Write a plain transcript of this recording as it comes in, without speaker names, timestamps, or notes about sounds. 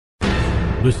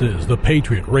This is the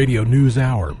Patriot Radio News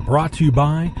Hour, brought to you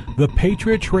by the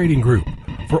Patriot Trading Group.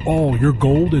 For all your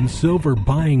gold and silver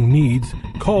buying needs,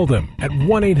 call them at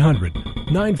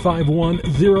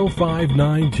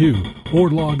 1-800-951-0592 or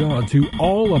log on to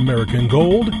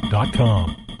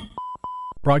allamericangold.com.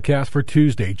 Broadcast for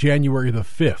Tuesday, January the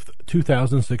 5th,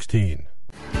 2016.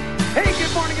 Hey,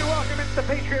 good morning and welcome. It's the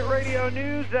Patriot Radio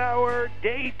News Hour,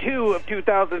 day 2 of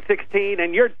 2016,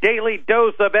 and your daily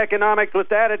dose of economics with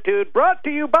attitude, brought to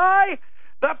you by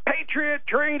the Patriot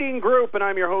Trading Group. And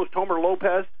I'm your host, Homer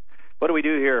Lopez. What do we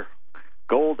do here?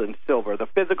 Gold and silver, the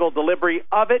physical delivery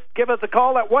of it. Give us a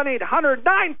call at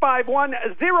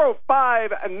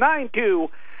 1-800-951-0592.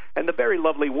 And the very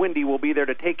lovely Wendy will be there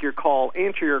to take your call,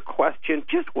 answer your question,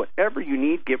 just whatever you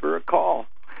need, give her a call.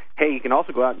 Hey, you can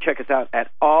also go out and check us out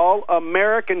at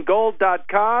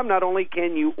allamericangold.com. Not only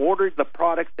can you order the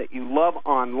products that you love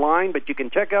online, but you can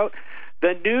check out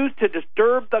the news to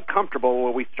disturb the comfortable,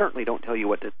 where we certainly don't tell you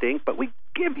what to think, but we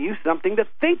give you something to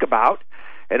think about.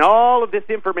 And all of this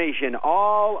information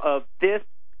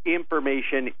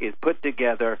is put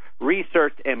together,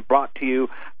 researched, and brought to you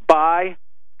by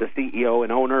the CEO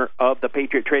and owner of the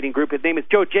Patriot Trading Group. His name is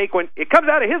Joe Jaquin. It comes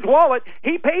out of his wallet.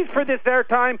 He pays for this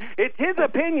airtime. It's his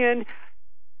opinion.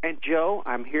 And, Joe,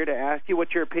 I'm here to ask you,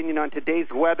 what's your opinion on today's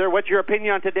weather? What's your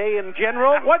opinion on today in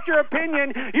general? What's your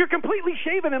opinion? You're completely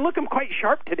shaven and looking quite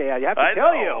sharp today, I have to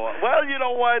tell you. Well, you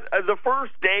know what? The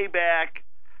first day back,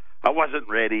 I wasn't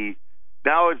ready.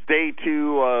 Now it's day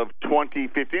 2 of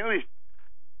 2015. At least,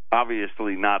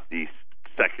 obviously not the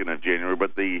 2nd of January,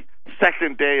 but the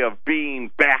second day of being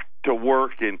back to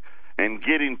work and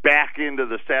getting back into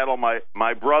the saddle.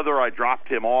 My brother, I dropped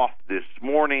him off this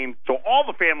morning, so all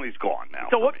the family's gone now.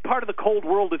 So what part of the cold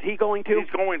world is he going to? He's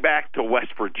going back to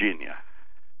West Virginia.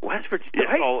 West Virginia?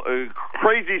 Yeah, so,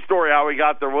 crazy story how he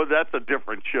got there. Well, that's a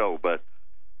different show, but...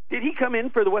 Did he come in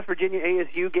for the West Virginia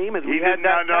ASU game? No, he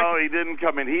didn't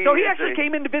come in. So he actually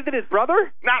came in to visit his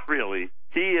brother? Not really.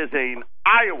 He is an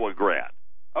Iowa grad.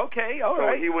 Okay, all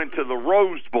right. So he went to the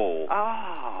Rose Bowl.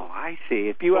 Oh, I see.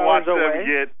 A few hours away. Watched them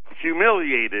get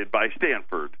humiliated by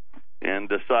Stanford and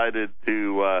decided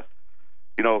to,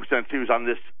 since he was on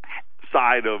this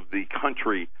side of the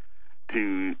country,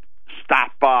 to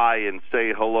stop by and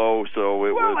say hello. So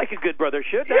it was like a good brother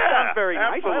should. That sounds very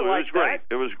nice. Absolutely. I like it was great.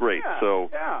 that. It was great. Yeah,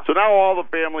 so now all the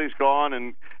family's gone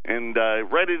and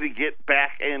ready to get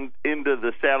back into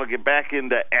the saddle, get back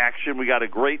into action. We got a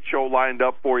great show lined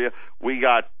up for you. We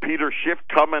got Peter Schiff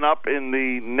coming up in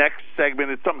the next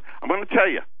segment. It's something I'm going to tell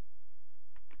you.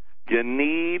 You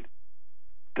need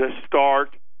to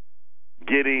start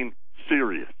getting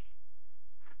serious.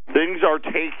 Things are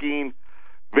taking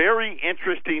very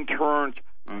interesting turns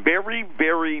very,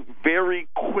 very, very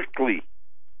quickly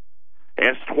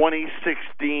as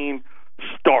 2016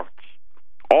 starts.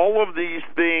 All of these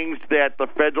things that the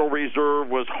Federal Reserve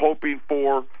was hoping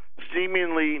for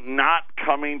seemingly not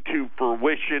coming to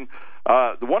fruition.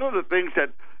 One of the things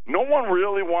that no one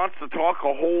really wants to talk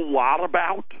a whole lot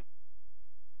about,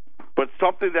 but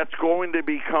something that's going to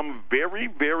become very,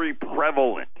 very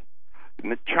prevalent.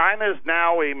 China is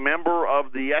now a member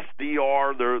of the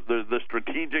SDR, the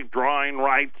Strategic Drawing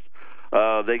Rights.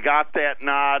 They got that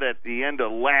nod at the end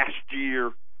of last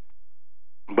year.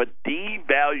 But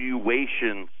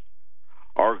devaluations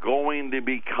are going to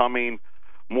be coming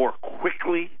more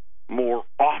quickly, more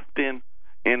often,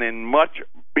 and in much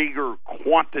bigger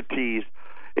quantities.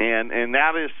 And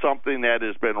that is something that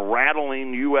has been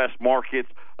rattling U.S.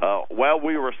 markets. While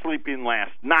we were sleeping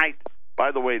last night,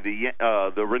 by the way, the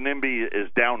renminbi is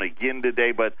down again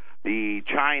today, but the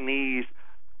Chinese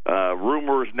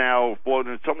rumors now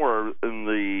floating somewhere in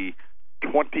the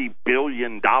 $20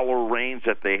 billion range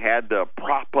that they had to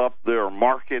prop up their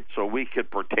market so we could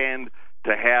pretend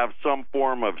to have some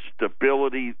form of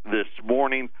stability this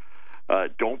morning.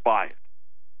 Don't buy it.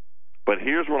 But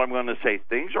here's what I'm going to say.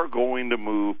 Things are going to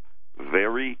move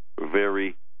very,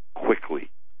 very quickly.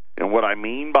 And what I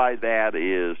mean by that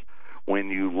is when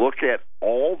you look at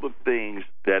all the things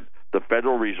that the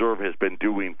Federal Reserve has been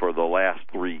doing for the last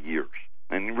 3 years,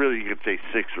 and really you could say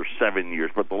 6 or 7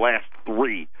 years, but the last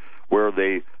 3 where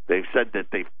they've said that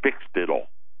they fixed it all.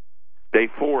 They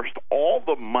forced all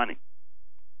the money.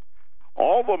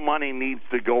 All the money needs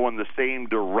to go in the same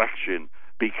direction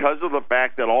because of the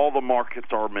fact that all the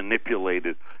markets are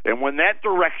manipulated. And when that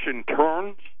direction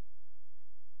turns,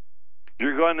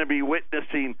 you're going to be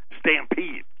witnessing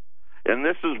stampedes. And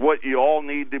this is what you all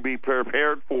need to be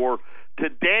prepared for.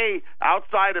 Today,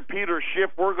 outside of Peter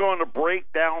Schiff, we're going to break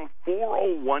down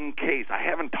 401ks. I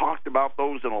haven't talked about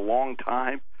those in a long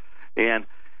time. And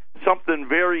something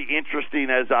very interesting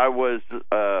as I was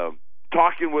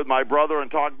talking with my brother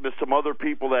and talking to some other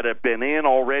people that have been in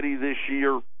already this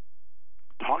year,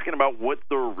 talking about what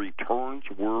their returns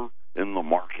were in the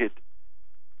market.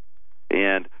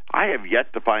 And I have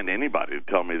yet to find anybody to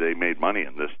tell me they made money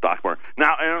in this stock market.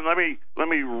 Now, and let me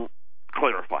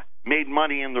clarify. Made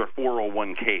money in their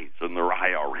 401ks and their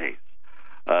IRAs.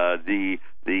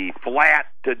 The flat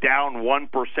to down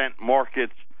 1%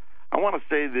 markets, I want to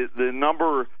say that the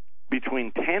number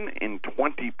between 10 and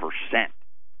 20%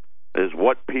 is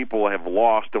what people have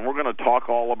lost, and we're going to talk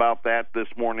all about that this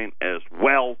morning as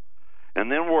well.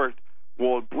 And then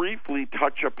we'll briefly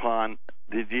touch upon,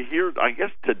 did you hear, I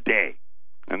guess today,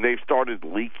 and they've started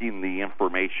leaking the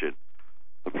information,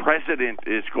 the president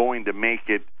is going to make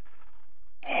it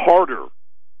harder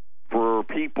for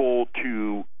people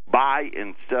to buy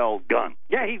and sell guns.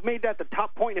 Yeah, he's made that the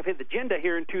top point of his agenda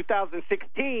here in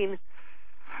 2016.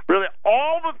 Really,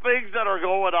 all the things that are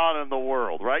going on in the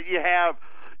world, right? You have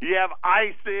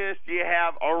ISIS, you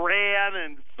have Iran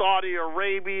and Saudi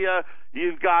Arabia,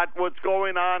 you've got what's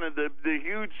going on in the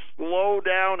huge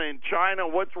slowdown in China,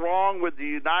 what's wrong with the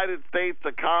United States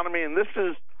economy, and this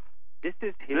is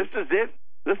it.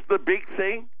 This is the big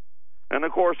thing. And,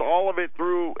 of course, all of it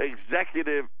through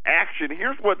executive action.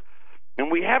 Here's what, and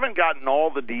we haven't gotten all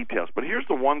the details, but here's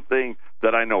the one thing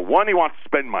that I know. One, he wants to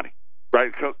spend money,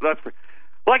 right? That's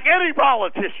like any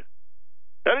politician.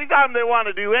 Anytime they want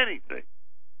to do anything,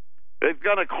 it's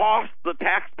going to cost the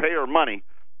taxpayer money.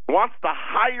 He wants to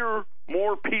hire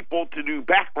more people to do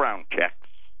background checks.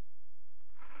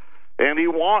 And he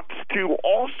wants to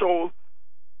also,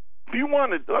 if you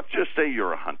wanted, let's just say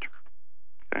you're a hunter.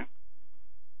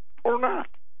 Or not.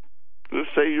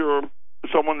 Just say you're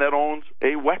someone that owns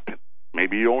a weapon.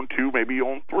 Maybe you own 2, maybe you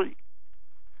own 3.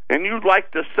 And you'd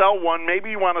like to sell one. Maybe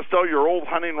you want to sell your old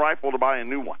hunting rifle to buy a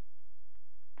new one.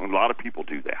 And a lot of people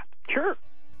do that. Sure.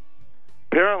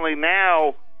 Apparently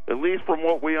now, at least from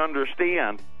what we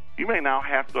understand, you may now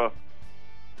have to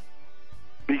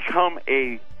become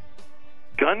a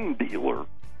gun dealer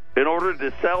in order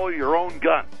to sell your own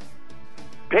gun.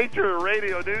 Patriot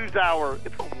Radio News Hour.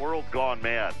 It's a world gone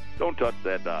mad. Don't touch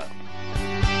that dial.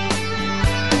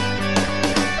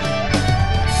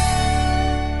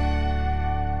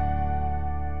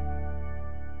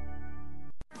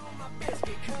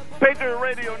 Patriot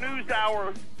Radio News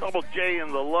Hour. Double J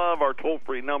and the Love. Our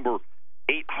toll-free number,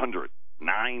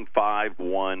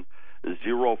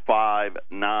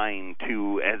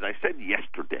 800-951-0592. As I said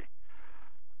yesterday,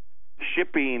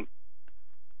 shipping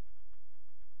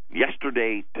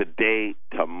yesterday, today,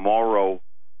 tomorrow,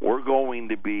 we're going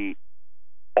to be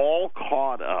all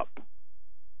caught up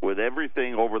with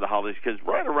everything over the holidays, because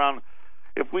right around,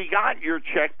 if we got your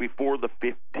check before the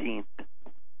 15th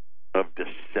of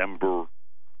December,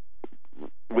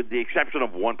 with the exception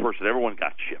of one person, everyone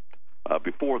got shipped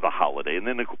before the holiday, and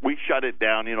then we shut it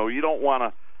down. You know, you don't want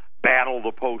to battle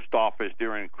the post office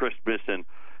during Christmas, and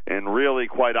really,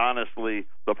 quite honestly,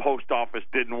 the post office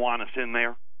didn't want us in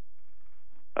there.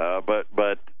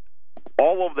 But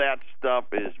all of that stuff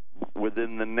is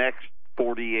within the next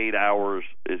 48 hours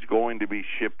is going to be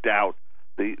shipped out.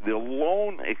 The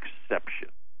lone exception,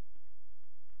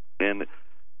 and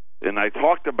I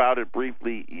talked about it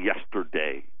briefly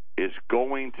yesterday, is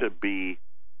going to be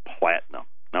platinum.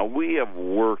 Now, we have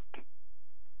worked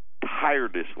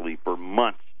tirelessly for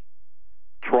months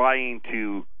trying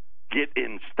to get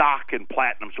in stock in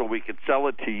platinum so we could sell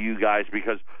it to you guys,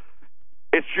 because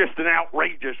it's just an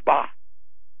outrageous buy.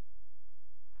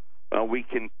 We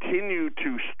continue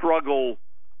to struggle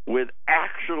with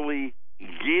actually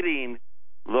getting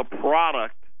the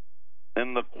product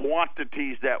and the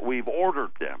quantities that we've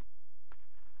ordered them.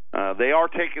 They are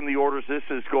taking the orders. This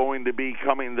is going to be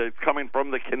coming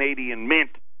from the Canadian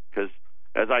Mint, because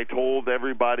as I told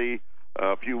everybody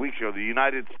a few weeks ago, the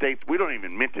United States, we don't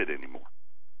even mint it anymore.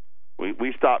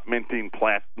 We stopped minting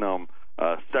platinum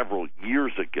several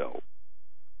years ago.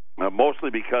 Mostly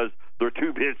because they're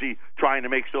too busy trying to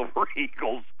make Silver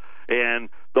Eagles, and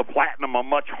the platinum a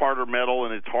much harder metal,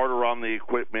 and it's harder on the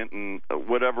equipment, and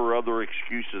whatever other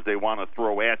excuses they want to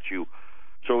throw at you.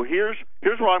 So here's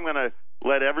what I'm going to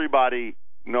let everybody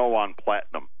know on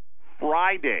platinum.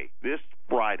 This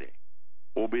Friday,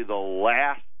 will be the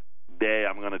last day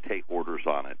I'm going to take orders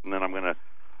on it, and then I'm going to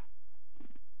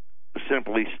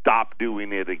simply stop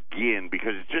doing it again,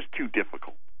 because it's just too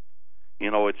difficult. You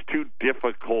know, it's too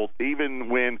difficult, even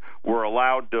when we're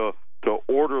allowed to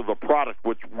order the product,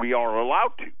 which we are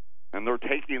allowed to, and they're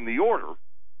taking the order,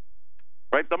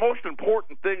 right? The most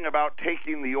important thing about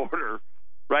taking the order,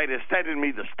 right, is sending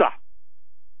me the stuff.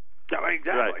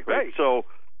 Exactly. Right. So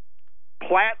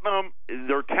platinum,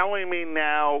 they're telling me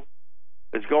now,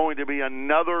 is going to be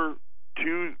another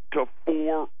 2 to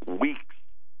 4 weeks.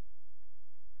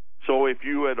 So if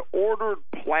you had ordered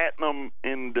platinum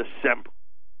in December,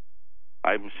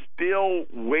 I'm still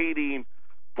waiting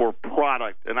for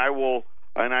product, and I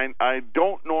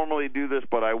don't normally do this,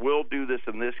 but I will do this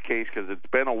in this case because it's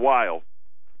been a while.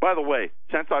 By the way,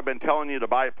 since I've been telling you to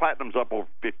buy it, platinum's up over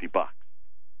 $50,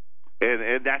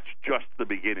 and that's just the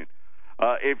beginning.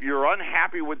 If you're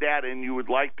unhappy with that and you would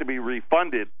like to be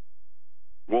refunded,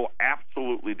 we'll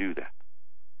absolutely do that.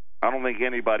 I don't think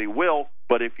anybody will,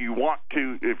 but if you want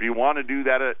to do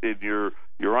that, and you're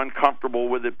uncomfortable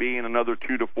with it being another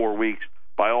 2 to 4 weeks,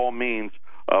 by all means,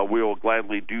 we'll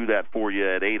gladly do that for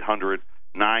you at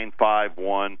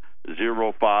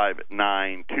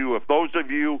 800-951-0592. If those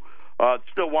of you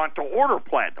still want to order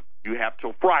platinum, you have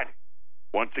till Friday.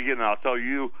 Once again, I'll tell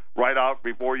you right out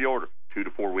before you order, 2 to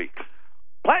 4 weeks.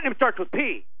 Platinum starts with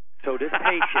P. So does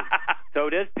patient. So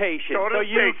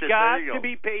you've got to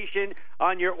be patient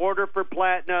on your order for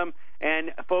platinum.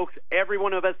 And folks, every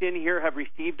one of us in here have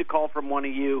received a call from one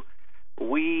of you.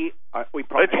 We probably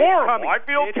it's horrible. I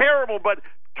feel terrible, but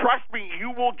trust me, you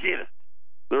will get it.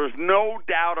 There's no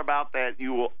doubt about that.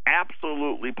 You will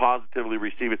absolutely, positively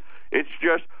receive it. It's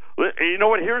just, you know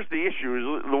what? Here's the issue: is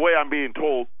the way I'm being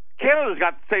told, Canada's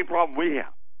got the same problem we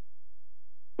have,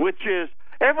 which is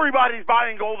everybody's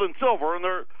buying gold and silver, and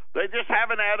they just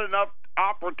haven't had enough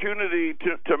opportunity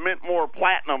to mint more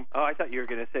platinum. Oh, I thought you were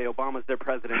going to say Obama's their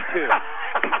president, too.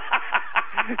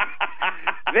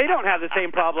 They don't have the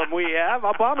same problem we have.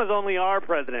 Obama's only our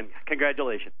president.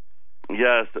 Congratulations.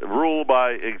 Yes, rule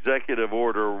by executive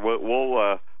order.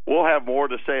 We'll have more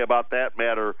to say about that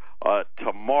matter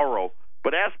tomorrow.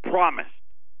 But as promised,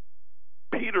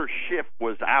 Peter Schiff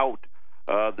was out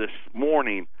this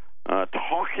morning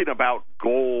talking about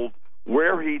gold,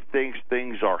 where he thinks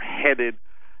things are headed,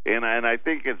 and I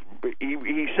think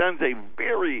he sends a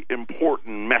very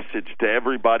important message to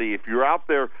everybody. If you're out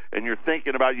there and you're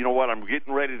thinking about, you know what, I'm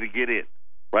getting ready to get in,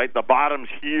 right? The bottom's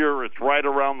here, it's right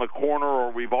around the corner,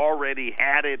 or we've already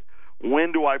had it.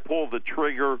 When do I pull the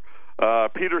trigger?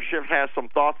 Peter Schiff has some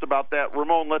thoughts about that.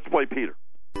 Ramon, let's play Peter.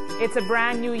 It's a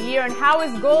brand new year, and how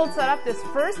is gold set up this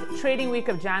first trading week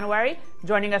of January?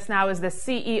 Joining us now is the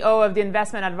CEO of the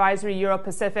Investment Advisory Europe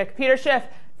Pacific, Peter Schiff.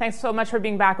 Thanks so much for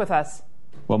being back with us.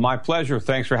 Well, my pleasure.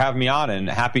 Thanks for having me on, and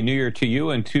Happy New Year to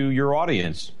you and to your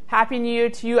audience. Happy New Year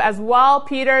to you as well,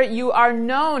 Peter. You are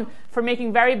known for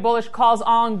making very bullish calls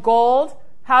on gold.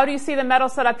 How do you see the metal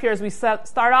set up here as we start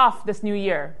off this new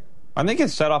year? I think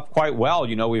it's set up quite well.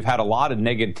 You know, we've had a lot of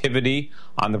negativity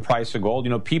on the price of gold. You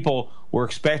know, people were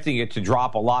expecting it to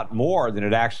drop a lot more than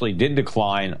it actually did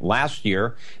decline last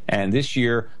year. And this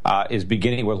year is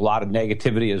beginning with a lot of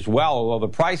negativity as well, although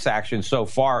the price action so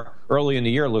far early in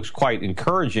the year looks quite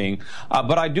encouraging.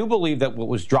 But I do believe that what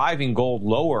was driving gold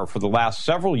lower for the last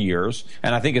several years,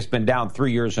 and I think it's been down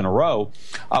 3 years in a row,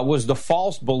 was the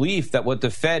false belief that what the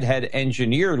Fed had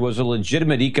engineered was a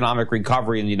legitimate economic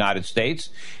recovery in the United States,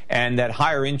 and that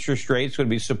higher interest rates would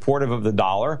be supportive of the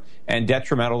dollar and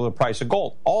detrimental to the price of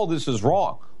gold. All this is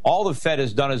wrong. All the Fed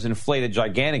has done is inflate a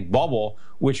gigantic bubble,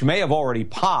 which may have already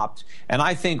popped. And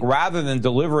I think rather than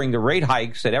delivering the rate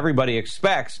hikes that everybody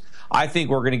expects, I think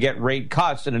we're going to get rate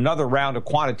cuts and another round of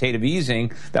quantitative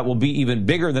easing that will be even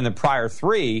bigger than the prior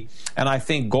three. And I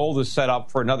think gold is set up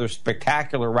for another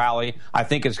spectacular rally. I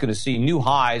think it's going to see new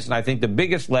highs. And I think the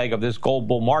biggest leg of this gold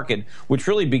bull market, which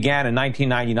really began in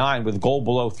 1999 with gold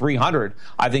below 300,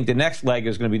 I think the next leg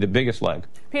is going to be the biggest leg.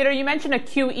 Peter, you mentioned a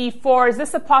QE4. Is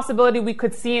this a possibility we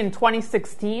could see in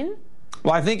 2016?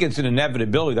 Well, I think it's an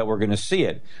inevitability that we're going to see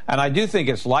it. And I do think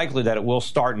it's likely that it will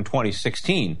start in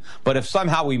 2016. But if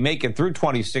somehow we make it through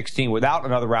 2016 without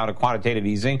another round of quantitative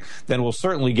easing, then we'll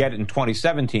certainly get it in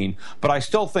 2017. But I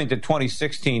still think that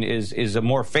 2016 is a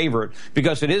more favorite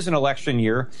because it is an election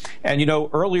year. And, you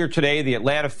know, earlier today, the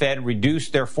Atlanta Fed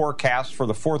reduced their forecast for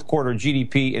the fourth quarter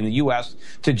GDP in the U.S.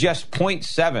 to just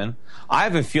 0.7. I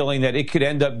have a feeling that it could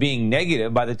end up being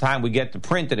negative by the time we get to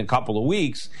print in a couple of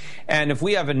weeks. And if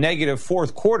we have a negative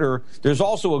fourth quarter, there's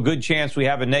also a good chance we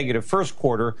have a negative first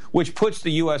quarter, which puts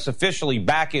the U.S. officially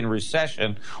back in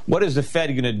recession. What is the Fed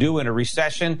going to do in a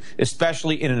recession,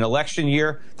 especially in an election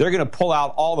year? They're going to pull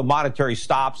out all the monetary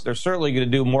stops. They're certainly going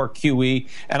to do more QE.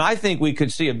 And I think we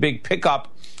could see a big pickup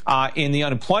in the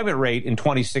unemployment rate in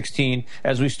 2016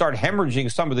 as we start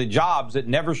hemorrhaging some of the jobs that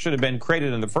never should have been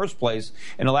created in the first place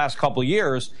in the last couple of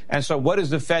years. And so what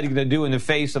is the Fed going to do in the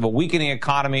face of a weakening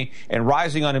economy and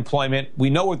rising unemployment?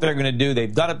 We know what they're going to do.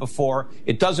 They've done it before.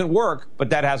 It doesn't work, but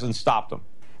that hasn't stopped them.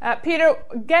 Peter,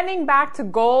 getting back to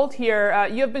gold here,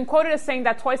 you have been quoted as saying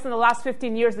that twice in the last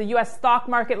 15 years, the U.S. stock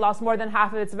market lost more than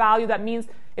half of its value. That means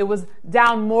it was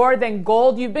down more than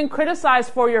gold. You've been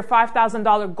criticized for your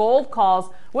 $5,000 gold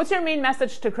calls. What's your main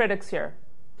message to critics here?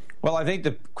 Well, I think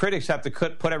the critics have to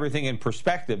put everything in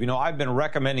perspective. You know, I've been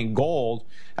recommending gold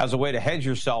as a way to hedge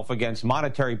yourself against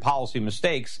monetary policy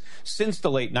mistakes since the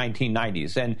late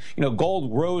 1990s. And, you know,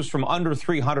 gold rose from under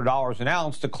 $300 an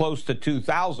ounce to close to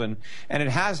 $2,000. And it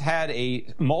has had a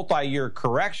multi-year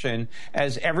correction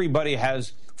as everybody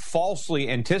has falsely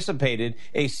anticipated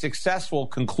a successful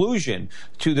conclusion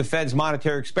to the Fed's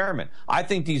monetary experiment. I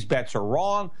think these bets are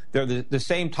wrong. They're the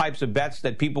same types of bets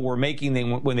that people were making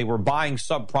when they were buying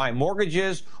subprime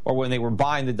mortgages or when they were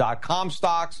buying the dot-com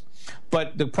stocks.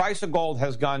 But the price of gold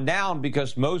has gone down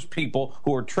because most people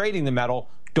who are trading the metal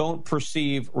don't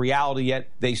perceive reality yet.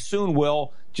 They soon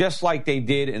will, just like they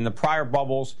did in the prior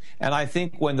bubbles. And I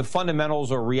think when the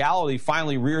fundamentals or reality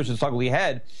finally rears its ugly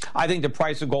head, I think the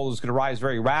price of gold is going to rise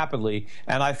very rapidly.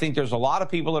 And I think there's a lot of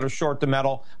people that are short the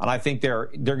metal, and I think they're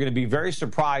going to be very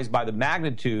surprised by the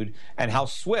magnitude and how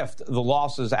swift the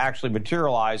losses actually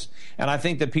materialize. And I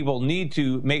think that people need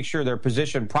to make sure they're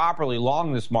positioned properly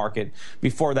long this market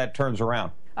before that turns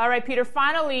around. All right, Peter,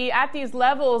 finally, at these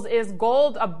levels, is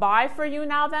gold a buy for you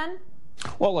now then?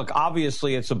 Well, look,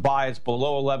 obviously it's a buy. It's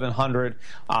below 1,100.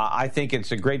 I think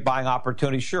it's a great buying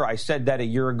opportunity. Sure, I said that a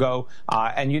year ago,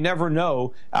 and you never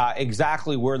know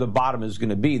exactly where the bottom is going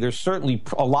to be. There's certainly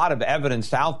a lot of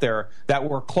evidence out there that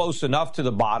we're close enough to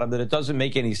the bottom that it doesn't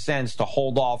make any sense to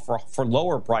hold off for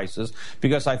lower prices,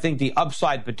 because I think the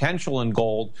upside potential in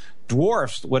gold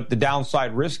dwarfs what the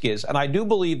downside risk is. And I do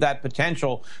believe that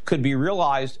potential could be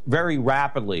realized very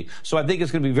rapidly. So I think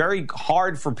it's going to be very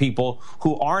hard for people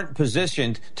who aren't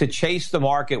positioned to chase the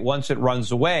market once it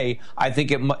runs away. I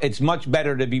think it's much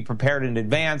better to be prepared in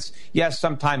advance. Yes,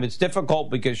 sometimes it's difficult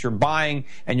because you're buying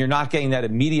and you're not getting that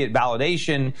immediate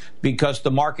validation because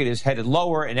the market is headed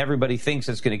lower and everybody thinks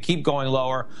it's going to keep going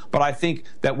lower. But I think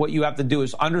that what you have to do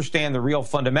is understand the real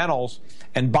fundamentals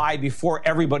and buy before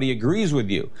everybody agrees with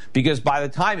you. Because by the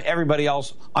time everybody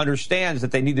else understands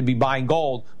that they need to be buying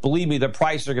gold, believe me, the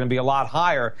prices are going to be a lot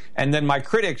higher. And then my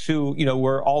critics who,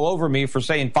 were all over me for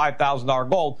saying $5,000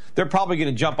 gold, they're probably going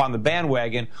to jump on the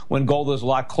bandwagon when gold is a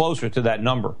lot closer to that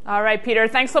number. All right, Peter,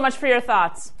 thanks so much for your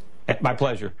thoughts. My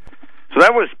pleasure. So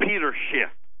that was Peter Schiff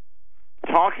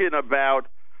talking about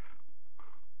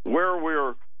where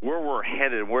we're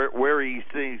headed, where he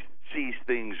sees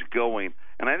things going.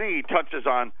 And I think he touches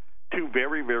on two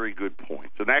very, very good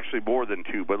points, and actually more than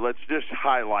two, but let's just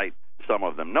highlight some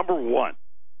of them. Number one,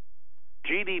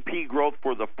 GDP growth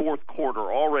for the fourth quarter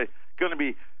already going to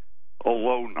be a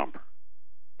low number.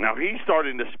 Now, he's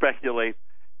starting to speculate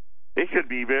it could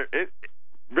be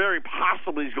very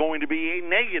possibly is going to be a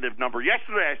negative number.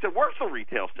 Yesterday I said, where's the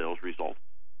retail sales result?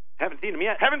 Haven't seen them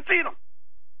yet. Haven't seen them.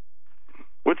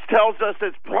 Which tells us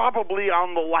it's probably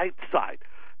on the light side.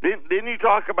 Then you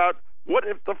talk about what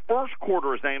if the first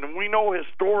quarter is negative? And we know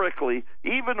historically,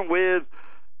 even with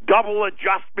double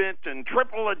adjustments and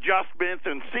triple adjustments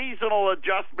and seasonal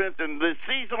adjustments and the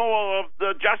seasonal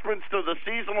adjustments to the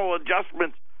seasonal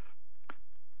adjustments,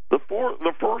 the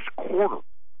first quarter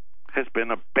has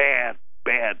been a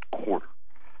bad quarter.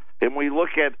 And we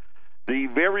look at the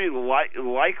very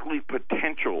likely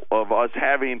potential of us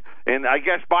having, and I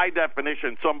guess by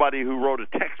definition, somebody who wrote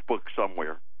a textbook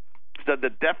somewhere said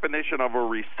the definition of a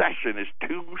recession is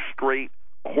 2 straight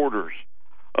quarters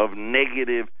of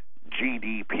negative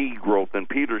GDP growth. And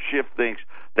Peter Schiff thinks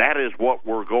that is what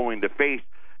we're going to face.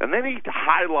 And then he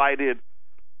highlighted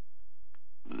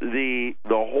the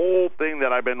whole thing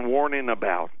that I've been warning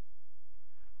about,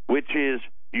 which is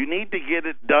you need to get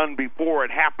it done before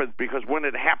it happens, because when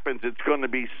it happens, it's going to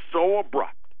be so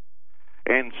abrupt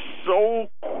and so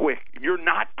quick, you're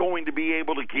not going to be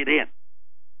able to get in.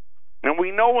 And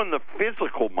we know in the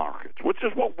physical markets, which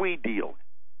is what we deal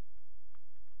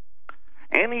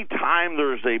in, anytime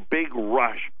there's a big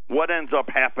rush, what ends up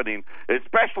happening,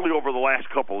 especially over the last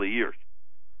couple of years,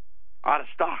 out of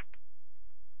stock.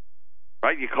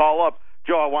 Right? You call up,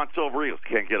 Joe, I want silver eagles,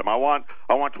 can't get them. I want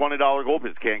 $20 gold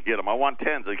pins, can't get them. I want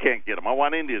 10s, I can't get them. I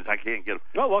want Indians, I can't get them.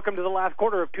 No, welcome to the last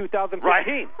quarter of 2015.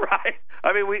 Right.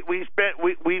 I mean,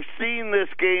 we've seen this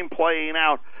game playing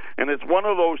out, and it's one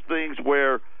of those things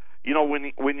where,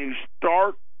 when you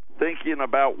start thinking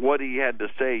about what he had to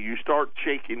say, you start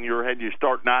shaking your head, you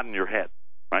start nodding your head,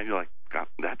 right? You're like, God,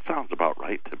 that sounds about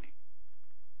right to me.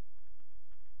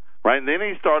 Right? And then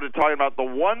he started talking about the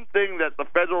one thing that the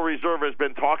Federal Reserve has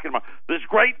been talking about, this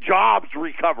great jobs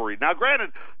recovery. Now,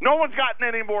 granted, no one's gotten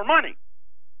any more money,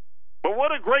 but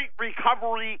what a great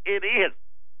recovery it is.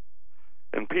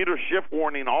 And Peter Schiff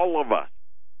warning all of us,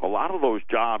 a lot of those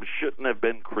jobs shouldn't have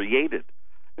been created,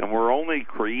 and were only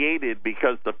created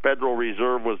because the Federal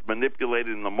Reserve was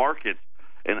manipulating the markets.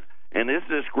 And is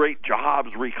this great jobs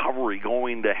recovery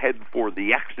going to head for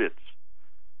the exits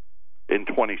in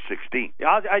 2016?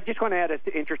 I just want to add an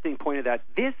interesting point of that.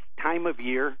 This time of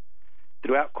year,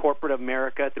 throughout corporate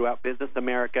America, throughout business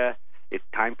America, it's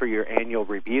time for your annual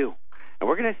review. And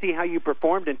we're going to see how you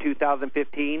performed in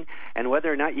 2015 and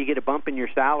whether or not you get a bump in your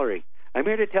salary. I'm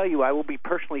here to tell you I will be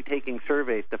personally taking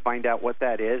surveys to find out what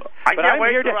that is. But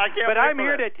I'm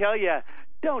here to tell you,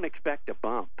 don't expect a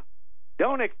bump.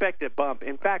 Don't expect a bump.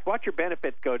 In fact, watch your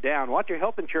benefits go down. Watch your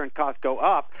health insurance costs go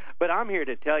up. But I'm here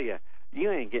to tell you,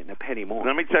 you ain't getting a penny more.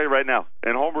 Let me tell you right now,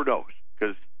 and Homer knows,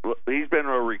 because he's been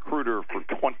a recruiter for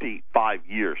 25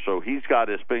 years, so he's got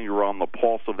his finger on the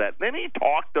pulse of that. Then he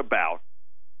talked about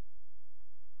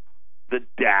the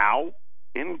Dow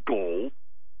in gold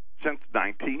since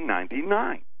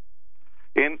 1999.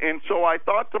 And so I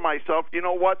thought to myself, you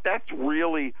know what, that's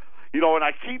really, and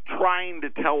I keep trying to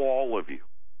tell all of you,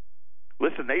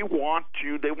 listen, they want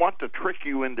to trick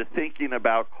you into thinking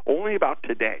only about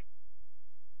today.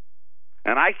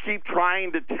 And I keep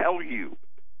trying to tell you,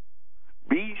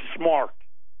 be smart.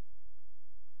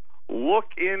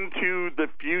 Look into the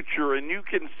future, and you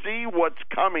can see what's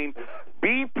coming.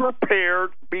 Be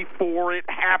prepared before it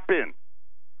happens.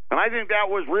 And I think that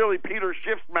was really Peter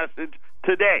Schiff's message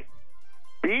today.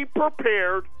 Be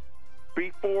prepared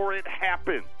before it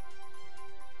happens.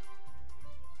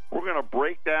 We're going to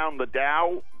break down the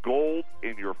Dow, gold,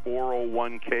 in your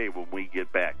 401k when we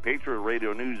get back. Patriot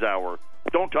Radio News Hour.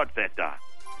 Don't touch that dot.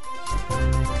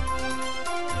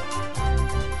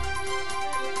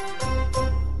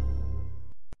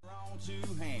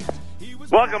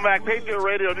 Welcome back, Patriot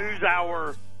Radio News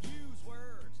Hour.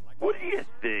 What do you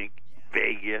think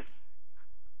Vegas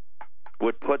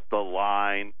would put the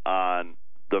line on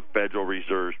the Federal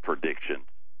Reserve's predictions?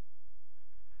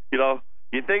 You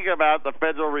think about the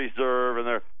Federal Reserve,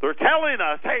 and they're telling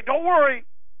us, hey, don't worry.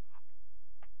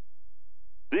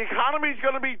 The economy's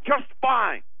going to be just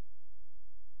fine.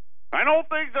 I know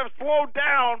things have slowed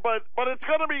down, but it's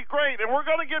going to be great, and we're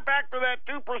going to get back to that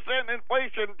 2%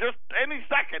 inflation just any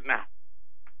second now.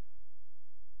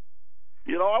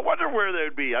 I wonder where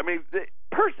they'd be. I mean,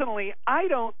 personally, I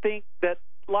don't think that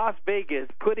Las Vegas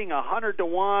putting 100 to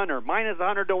 1 or minus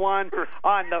 100 to 1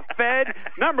 on the Fed.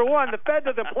 Number one, the Fed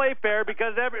doesn't play fair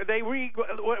because even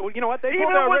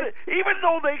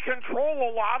though they control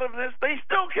a lot of this, they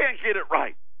still can't get it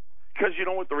right. Because you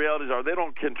know what the realities are, they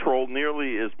don't control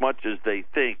nearly as much as they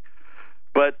think.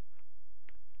 But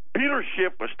Peter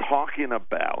Schiff was talking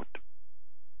about,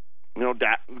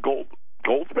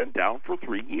 gold's been down for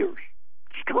 3 years.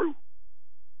 It's true.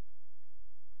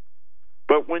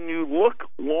 But when you look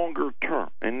longer term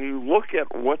and you look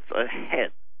at what's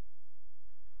ahead,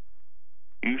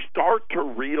 you start to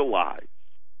realize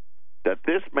that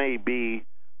this may be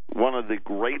one of the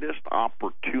greatest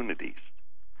opportunities.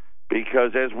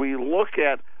 Because as we look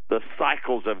at the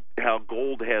cycles of how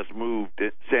gold has moved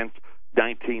since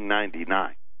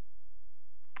 1999,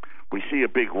 we see a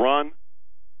big run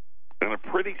and a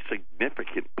pretty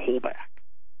significant pullback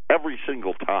every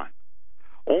single time,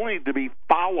 only to be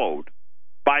followed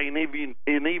by an even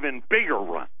bigger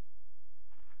run.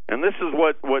 And this is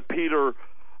what Peter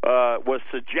was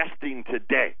suggesting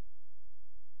today,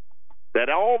 that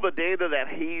all the data that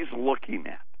he's looking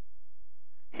at,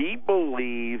 he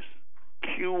believes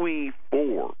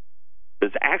QE4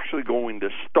 is actually going to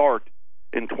start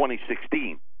in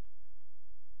 2016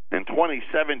 and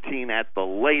 2017 at the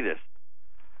latest,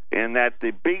 and that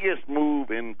the biggest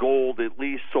move in gold, at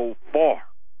least so far,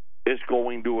 is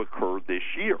going to occur this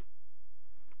year.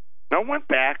 Now, I went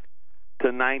back to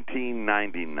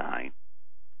 1999,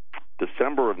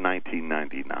 December of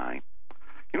 1999.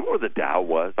 You know where the Dow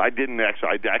was? I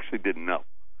actually didn't know.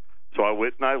 So I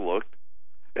went and I looked,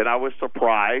 and I was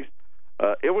surprised.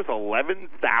 It was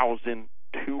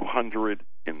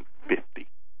 11,250.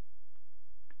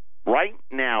 Right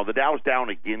now, the Dow's down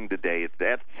again today. It's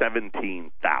at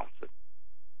 17,000.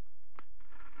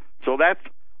 So that's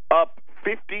up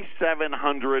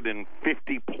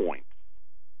 5,750 points,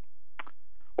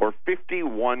 or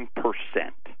 51%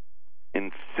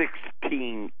 in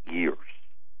 16 years.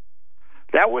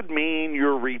 That would mean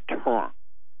your return,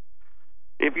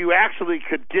 if you actually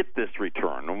could get this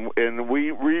return, and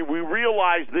we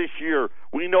realize this year,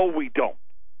 we know we don't,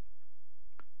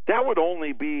 that would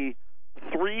only be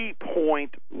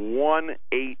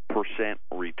 3.18%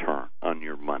 return on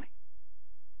your money.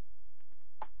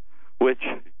 Which,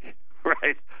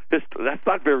 right, that's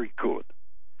not very good.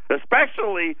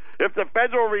 especially if the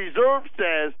Federal Reserve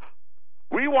says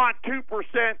we want 2%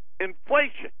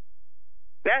 inflation.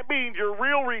 That means your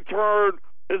real return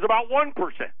is about 1%.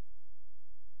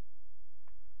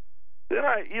 Then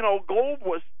gold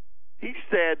was, he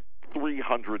said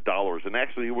 $300, and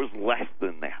actually it was less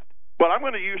than that. But I'm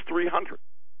going to use $300.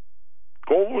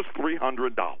 Gold was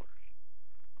 $300.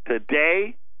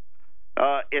 Today,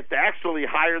 it's actually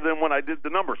higher than when I did the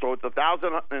number, so it's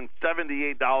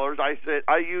 $1,078.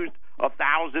 I used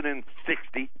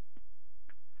 $1,060.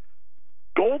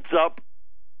 Gold's up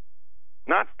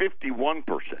not 51%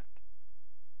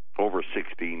 over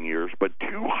 16 years, but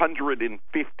 255%,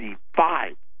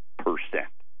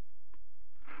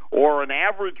 or an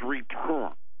average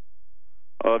return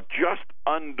of just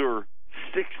under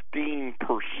 16%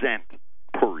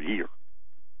 per year.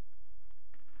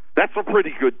 That's a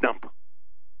pretty good number,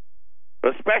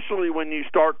 especially when you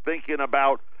start thinking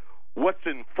about what's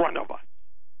in front of us.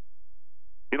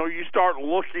 You start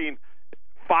looking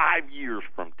 5 years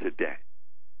from today.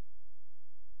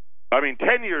 10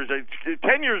 years.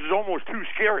 10 years is almost too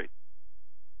scary.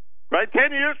 Right?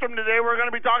 10 years from today, we're going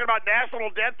to be talking about national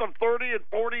debts of 30 and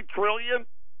 40 trillion.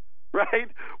 Right?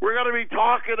 We're going to be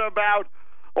talking about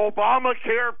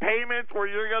Obamacare payments where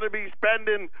you're going to be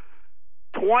spending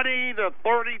 $20,000 to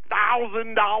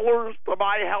 $30,000 to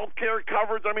buy health care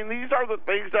coverage. These are the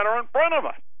things that are in front of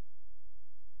us.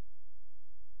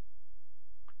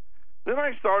 Then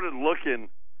I started looking,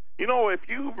 if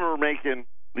you were making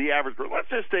the average, let's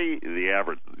just say the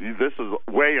average, this is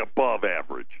way above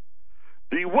average.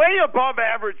 The way above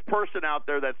average person out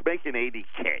there that's making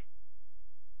 $80K,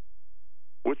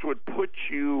 which would put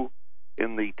you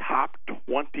in the top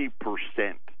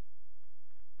 20%,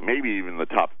 maybe even the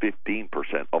top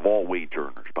 15% of all wage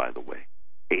earners, by the way,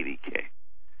 $80K.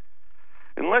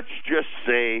 And let's just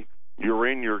say you're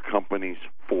in your company's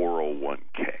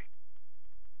 401K.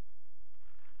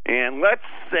 And let's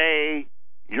say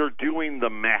you're doing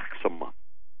the maximum,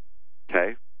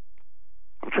 okay?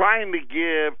 I'm trying to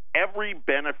give every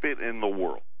benefit in the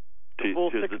world. The full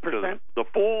 6%? The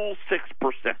full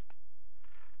 6%.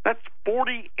 That's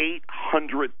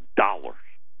 $4,800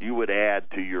 you would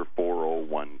add to your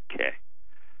 401K.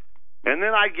 And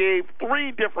then I gave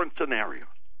 3 different scenarios.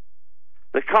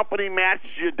 The company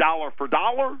matches you dollar for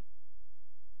dollar.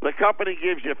 The company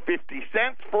gives you 50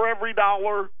 cents for every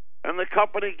dollar. And the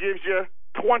company gives you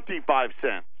 25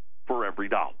 cents for every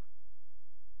dollar.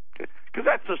 Because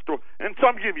that's the story. And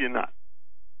some give you none.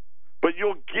 But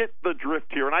you'll get the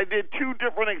drift here. And I did 2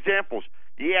 different examples.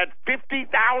 You had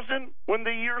 50,000 when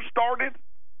the year started.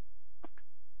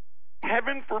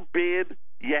 Heaven forbid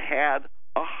you had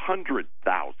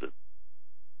 100,000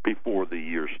 before the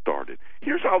year started.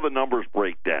 Here's how the numbers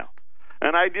break down.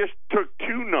 And I just took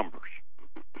 2 numbers.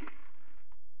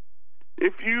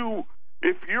 If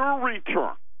your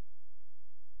return,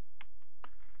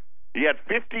 you had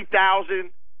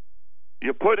 50,000,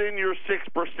 you put in your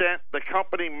 6%, the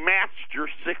company matched your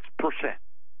 6%,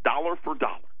 dollar for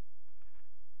dollar.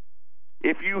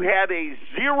 If you had a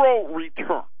 0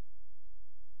 return,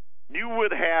 you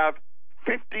would have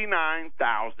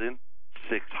 $59,600.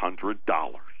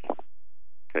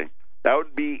 Okay, that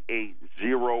would be a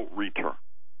 0 return.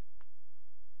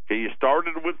 Okay, you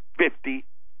started with 50.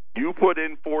 You put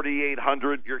in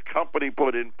 4,800. Your company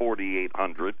put in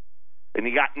 4,800, and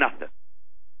you got nothing.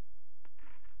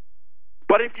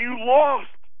 But if you lost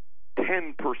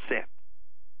 10%,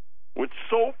 which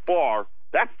so far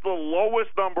that's the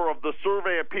lowest number of the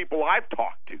survey of people I've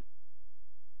talked to.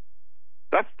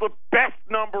 That's the best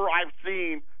number I've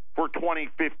seen for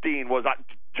 2015 was,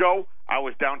 Joe, I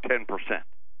was down 10%.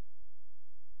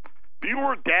 If you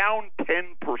were down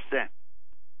 10%,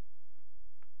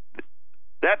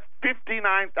 that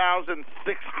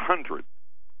 $59,600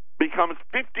 becomes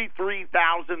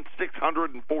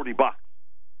 $53,640.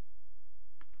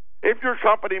 If your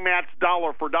company matched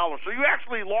dollar for dollar, so you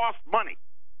actually lost money.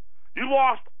 You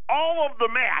lost all of the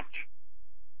match,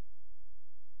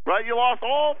 right? You lost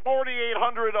all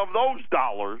 4,800 of those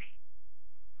dollars,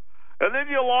 and then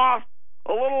you lost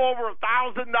a little over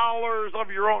 $1,000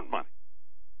 of your own money.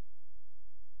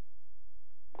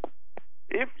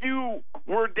 If you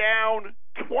were down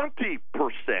 20%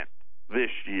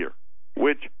 this year,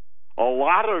 which a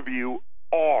lot of you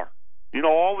are,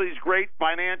 all these great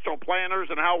financial planners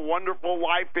and how wonderful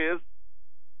life is,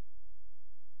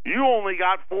 you only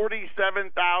got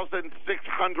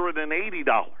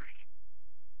 $47,680.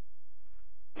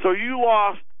 So you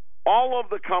lost all of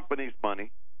the company's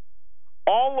money,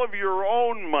 all of your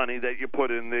own money that you put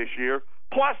in this year,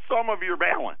 plus some of your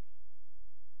balance.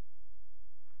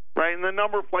 Right? And the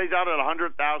number plays out at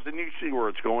 $100,000. You see where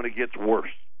it's going. It gets worse.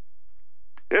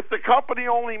 If the company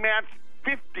only matched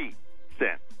 50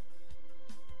 cents,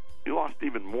 you lost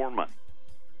even more money.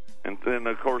 And then,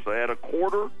 of course, at a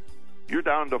quarter, you're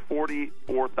down to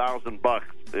 $44,000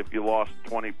 if you lost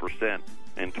 20%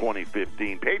 in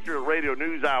 2015. Patriot Radio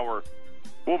News Hour.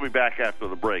 We'll be back after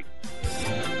the break.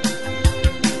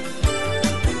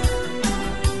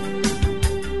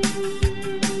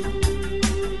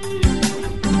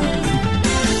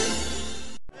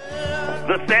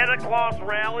 The Santa Claus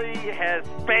rally has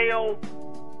failed.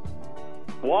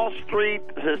 Wall Street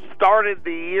has started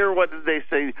the year. What did they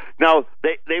say? Now,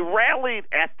 they rallied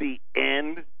at the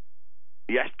end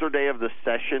yesterday of the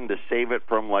session to save it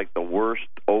from like the worst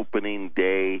opening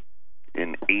day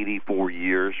in 84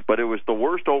 years, but it was the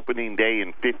worst opening day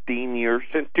in 15 years.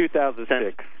 Since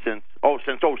 2006. Since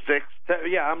 06?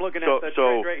 Yeah, I'm looking at that.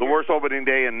 So right the here. worst opening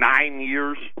day in 9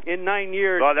 years? In 9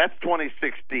 years. Oh, that's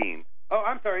 2016. Oh,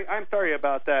 I'm sorry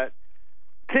about that.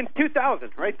 Since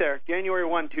 2000, right there. January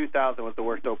 1, 2000 was the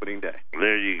worst opening day.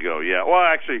 There you go, yeah. Well,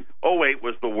 actually, 08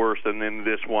 was the worst, and then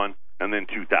this one, and then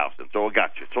 2000. So it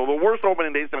got you. So the worst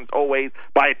opening day since 08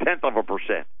 by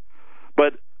 0.1%.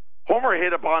 But Homer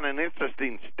hit upon an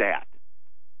interesting stat.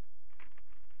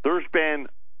 There's been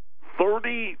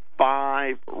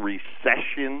 35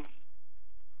 recessions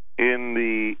in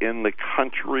the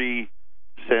country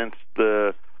since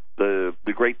the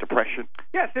Great Depression.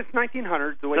 Yeah, since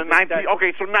 1900. So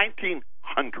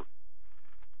 1900.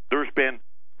 There's been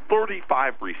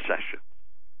 35 recessions.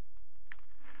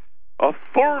 A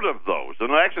third of those,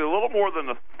 and actually a little more than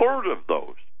a third of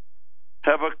those,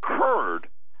 have occurred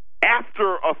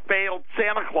after a failed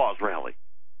Santa Claus rally.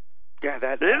 Yeah,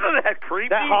 isn't that creepy?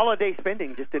 That holiday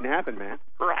spending just didn't happen, man.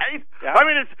 Right? Yeah. I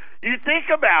mean, you think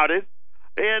about it,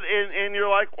 and you're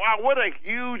like, wow, what a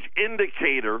huge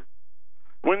indicator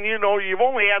when, you know, you've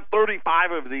only had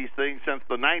 35 of these things since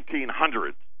the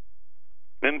 1900s.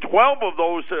 And 12 of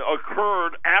those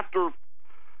occurred after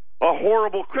a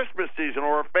horrible Christmas season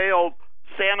or a failed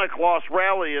Santa Claus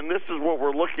rally, and this is what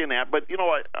we're looking at. But, you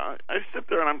know, I sit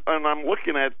there and I'm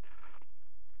looking at,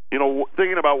 you know,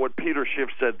 thinking about what Peter Schiff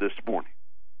said this morning.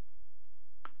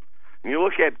 And you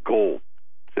look at gold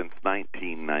since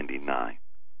 1999,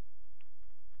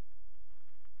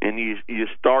 and you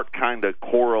start kind of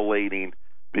correlating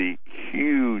the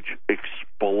huge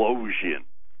explosion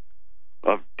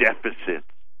of deficits,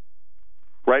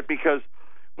 right? Because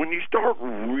when you start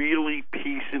really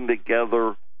piecing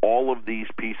together all of these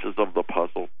pieces of the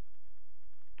puzzle,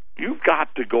 you've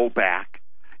got to go back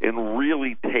and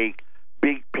really take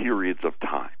big periods of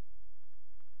time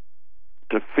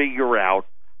to figure out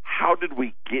how did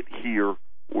we get here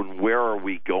and where are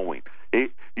we going.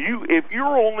 If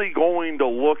you're only going to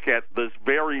look at this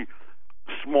very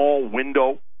small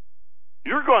window,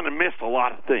 you're going to miss a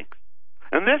lot of things.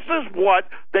 And this is what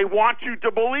they want you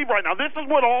to believe right now. This is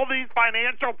what all these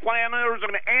financial planners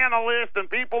and analysts and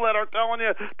people that are telling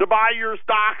you to buy your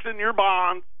stocks and your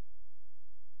bonds,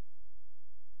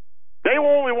 they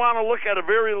only want to look at a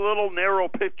very little narrow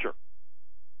picture.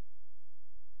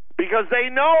 Because they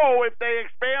know if they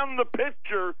expand the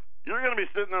picture, you're going to be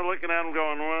sitting there looking at them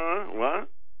going, what?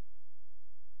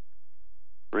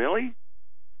 Really?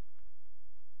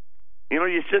 You know,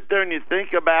 you sit there and you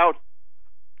think about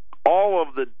all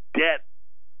of the debt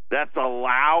that's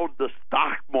allowed the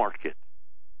stock market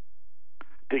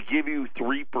to give you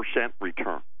 3%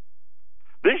 return.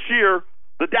 This year,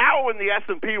 the Dow and the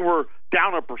S&P were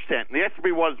down 1%, and the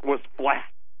S&P was flat.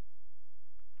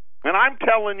 And I'm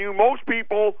telling you, most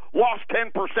people lost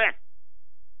 10%.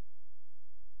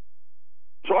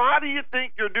 So how do you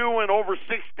think you're doing over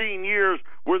 16 years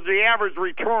with the average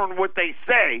return, what they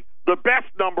say, the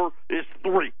best number is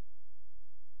 3?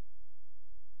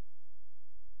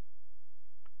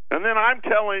 And then I'm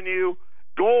telling you,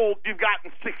 gold, you've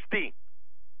gotten 16.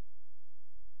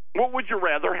 What would you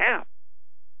rather have?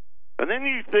 And then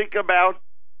you think about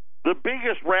the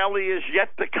biggest rally is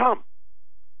yet to come.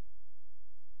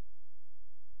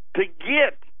 To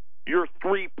get your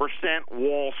 3%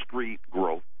 Wall Street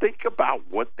growth, think about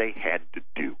what they had to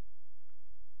do.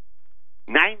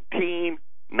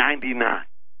 1999.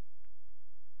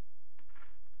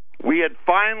 We had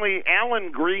finally,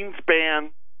 Alan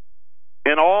Greenspan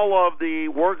and all of the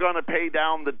we're going to pay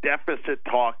down the deficit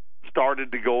talk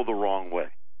started to go the wrong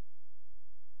way.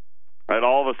 Right,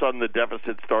 all of a sudden the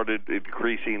deficit started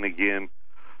increasing again.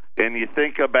 And you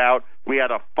think about, we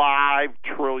had a $5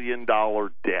 trillion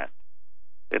debt.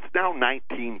 It's now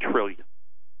 $19 trillion.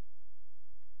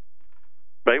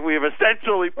 Right? We have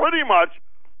essentially pretty much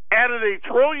added $1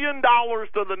 trillion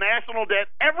to the national debt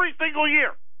every single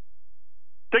year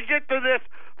to get to this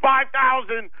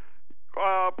 5,000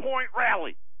 point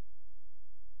rally.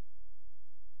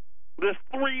 this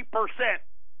 3%.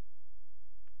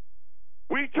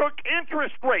 We took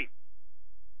interest rates.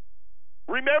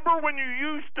 Remember when you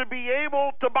used to be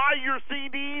able to buy your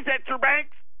CDs at your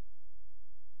banks?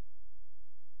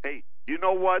 Hey, you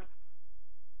know what,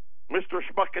 Mr.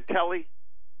 Schmuckatelli?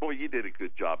 Boy, you did a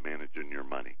good job managing your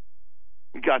money.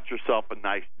 You got yourself a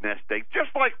nice nest egg,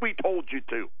 just like we told you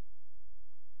to.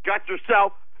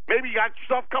 Maybe you got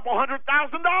yourself a couple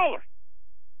 $100,000.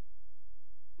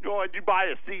 Go ahead, you buy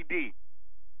a CD.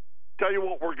 Tell you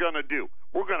what we're going to do.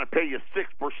 We're going to pay you 6%,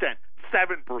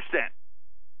 7%.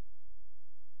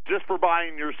 Just for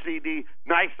buying your CD,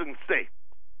 nice and safe.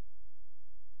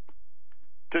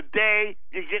 Today,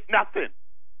 you get nothing.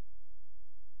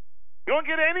 You don't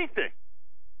get anything.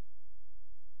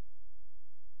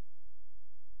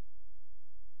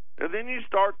 And then you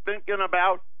start thinking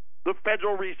about the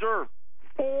Federal Reserve.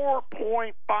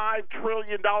 $4.5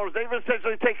 trillion. They've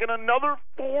essentially taken another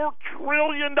 $4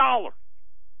 trillion.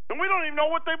 And we don't even know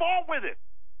what they bought with it.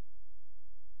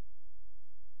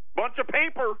 Bunch of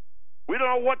paper. We don't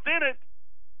know what's in it.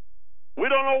 We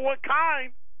don't know what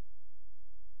kind.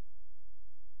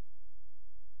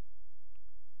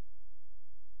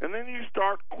 And then you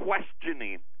start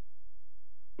questioning,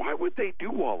 why would they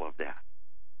do all of that?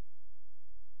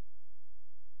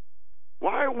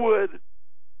 Why would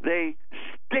they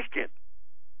stick it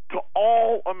to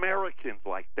all Americans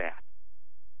like that?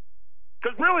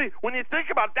 Because really, when you think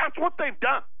about it, that's what they've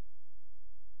done.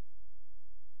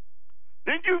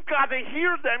 Then you've got to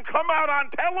hear them come out on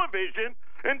television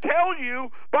and tell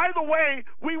you, by the way,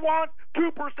 we want 2%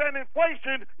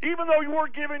 inflation, even though we're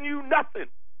giving you nothing.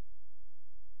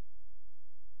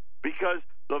 Because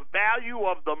the value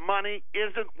of the money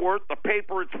isn't worth the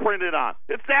paper it's printed on.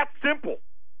 It's that simple.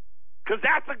 Because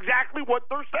that's exactly what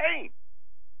they're saying.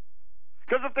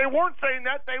 Because if they weren't saying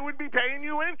that, they would be paying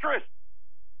you interest.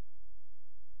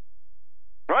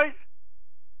 Right?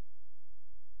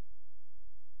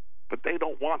 But they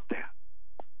don't want that.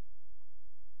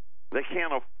 They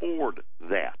can't afford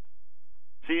that.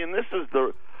 See, and this is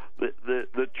the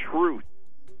truth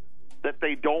that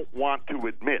they don't want to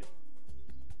admit.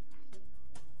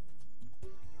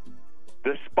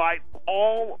 Despite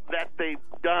all that they've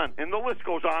done, and the list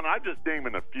goes on, I'm just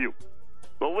naming a few.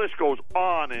 The list goes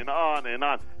on and on and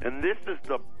on. And this is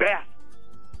the best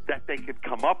that they could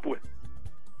come up with.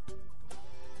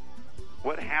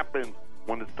 What happens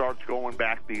when it starts going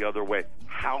back the other way?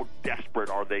 How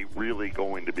desperate are they really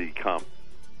going to become?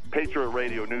 Patriot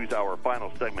Radio News Hour,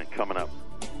 final segment coming up.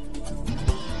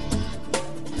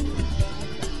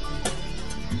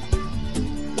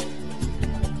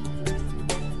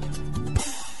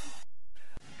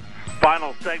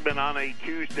 Final segment on a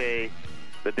Tuesday.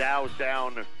 The Dow's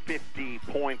down 50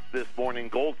 points this morning.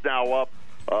 Gold's now up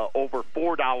over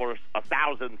 $4,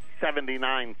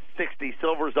 $1,079.60.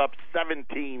 Silver's up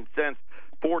 17 cents,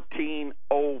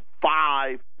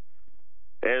 $14.05.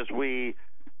 As we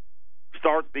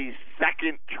start the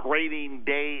second trading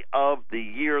day of the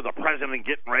year, the president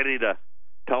getting ready to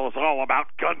tell us all about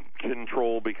gun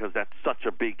control because that's such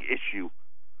a big issue.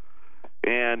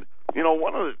 And, you know,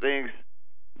 one of the things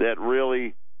that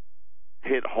really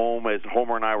hit home as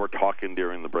Homer and I were talking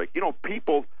during the break. You know,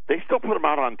 people, they still put them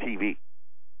out on TV.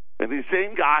 And these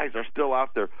same guys are still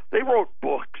out there. They wrote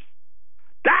books.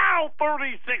 Dow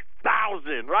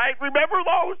 36,000, right? Remember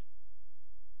those?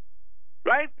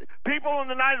 Right? People in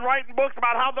the 90s writing books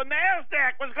about how the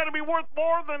NASDAQ was going to be worth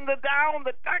more than the Dow and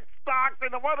the tech stocks,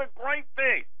 and what a great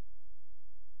thing.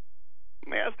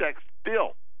 NASDAQ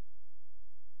still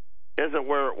isn't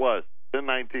where it was in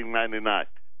 1999.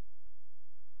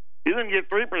 You didn't get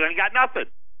 3%, you got nothing.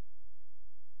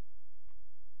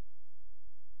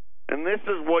 And this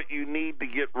is what you need to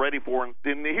get ready for. And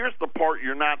here's the part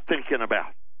you're not thinking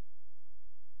about.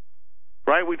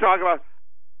 Right? We talk about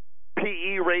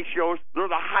PE ratios. They're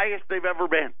the highest they've ever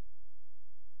been.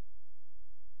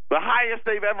 The highest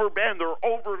they've ever been. They're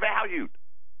overvalued.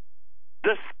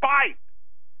 Despite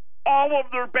all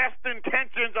of their best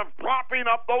intentions of propping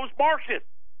up those markets.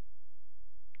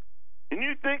 And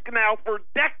you think now, for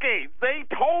decades, they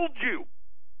told you,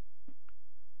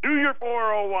 do your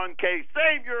 401k,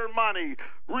 save your money,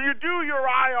 you do your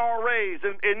IRAs,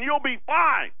 and you'll be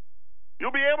fine.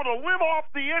 You'll be able to live off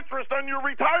the interest on your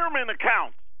retirement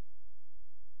accounts.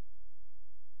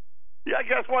 Yeah,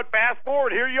 guess what? Fast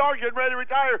forward, here you are getting ready to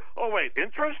retire. Oh, wait,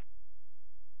 interest?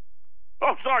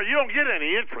 Oh, sorry, you don't get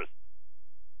any interest.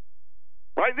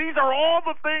 Right? These are all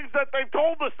the things that they've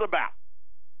told us about.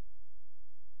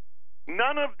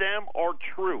 None of them are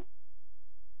true.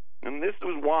 And this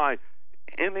is why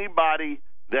anybody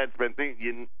that's been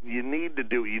thinking you need to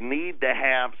do. You need to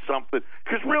have something,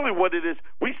 because really what it is,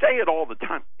 we say it all the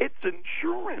time. It's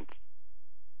insurance.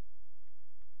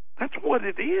 That's what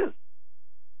it is.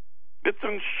 It's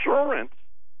insurance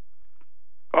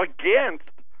against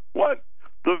what?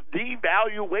 The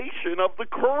devaluation of the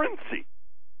currency,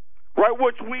 right?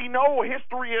 Which we know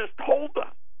history has told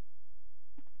us.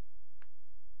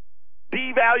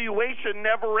 Devaluation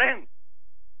never ends.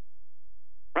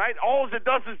 Right? All it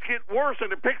does is get worse,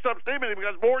 and it picks up steam, and it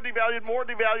becomes more devalued,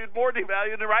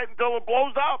 right, until it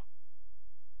blows up.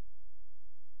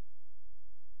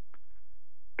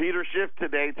 Peter Schiff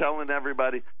today telling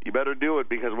everybody, you better do it,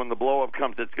 because when the blow-up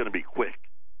comes, it's going to be quick.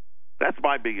 That's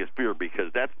my biggest fear,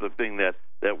 because that's the thing that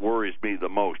worries me the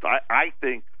most. I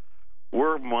think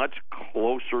we're much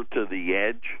closer to the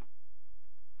edge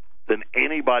than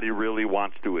anybody really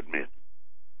wants to admit.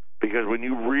 Because when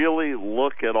you really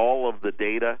look at all of the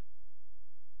data,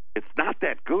 it's not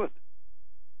that good.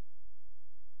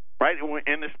 Right?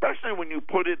 And especially when you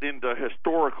put it into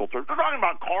historical terms. They're talking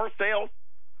about car sales.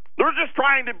 They're just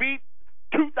trying to beat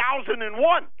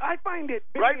 2001. I find it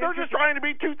right. They're just trying to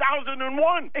beat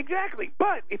 2001. Exactly.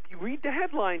 But if you read the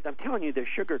headlines, I'm telling you, they're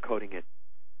sugarcoating it.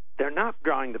 They're not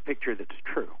drawing the picture that's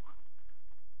true.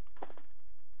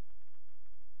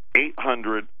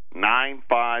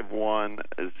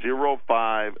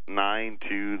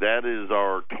 800-951-0592. That is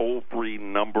our toll-free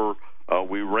number.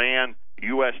 We ran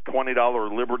U.S.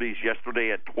 $20 Liberties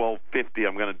yesterday at $12.50.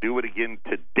 I'm going to do it again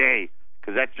today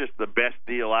because that's just the best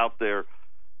deal out there.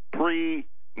 Pre-1907,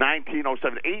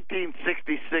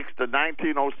 1866 to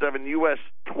 1907 U.S.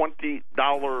 $20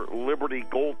 Liberty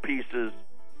gold pieces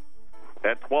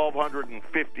at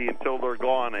 $1,250 until they're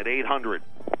gone at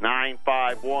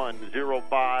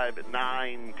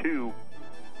 800-951-0592.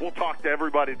 We'll talk to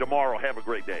everybody tomorrow. Have a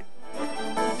great day.